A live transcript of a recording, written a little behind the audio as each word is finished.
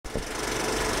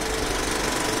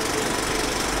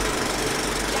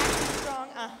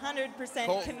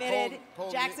100% committed.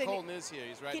 Jackson, Colton is here.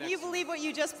 He's right can next you to me. believe what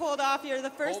you just pulled off? You're the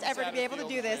first Colton's ever to out be of able to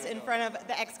field do this today, in though. front of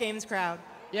the X Games crowd.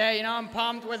 Yeah, you know, I'm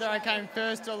pumped whether I came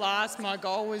first or last. My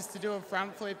goal was to do a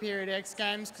front flip here at X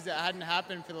Games because it hadn't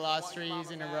happened for the last 3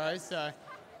 years in a row. So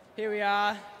here we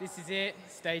are. This is it.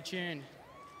 Stay tuned.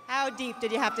 How deep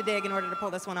did you have to dig in order to pull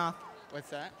this one off? What's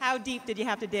that? How deep did you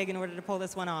have to dig in order to pull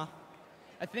this one off?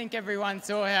 I think everyone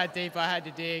saw how deep I had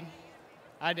to dig.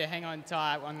 I had to hang on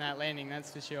tight on that landing, that's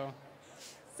for sure.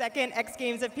 Second X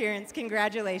Games appearance.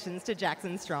 Congratulations to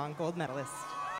Jackson Strong, gold medalist.